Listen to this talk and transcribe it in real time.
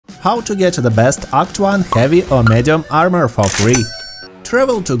How to get the best Act 1 heavy or medium armor for free.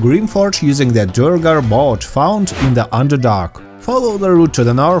 Travel to Greenforge using the Durgar boat found in the Underdark. Follow the route to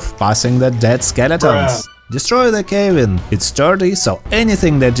the north, passing the dead skeletons. Destroy the cave-in. It's sturdy, so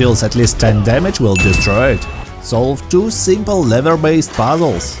anything that deals at least 10 damage will destroy it. Solve 2 simple lever-based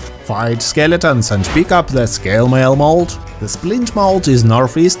puzzles. Fight skeletons and pick up the scale mail mold. The splint mold is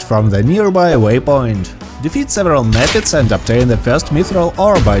northeast from the nearby waypoint. Defeat several methods and obtain the first mithril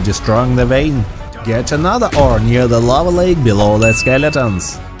ore by destroying the vein. Get another ore near the lava lake below the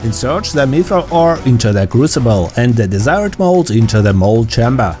skeletons. Insert the mithril ore into the crucible and the desired mold into the mold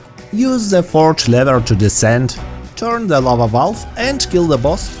chamber. Use the forge lever to descend. Turn the lava valve and kill the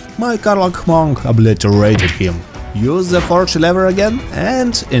boss. My Karlach monk obliterated him. Use the forge lever again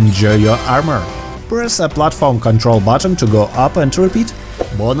and enjoy your armor. Press a platform control button to go up and repeat.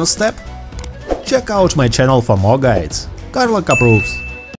 Bonus step? Check out my channel for more guides. Karlach approves.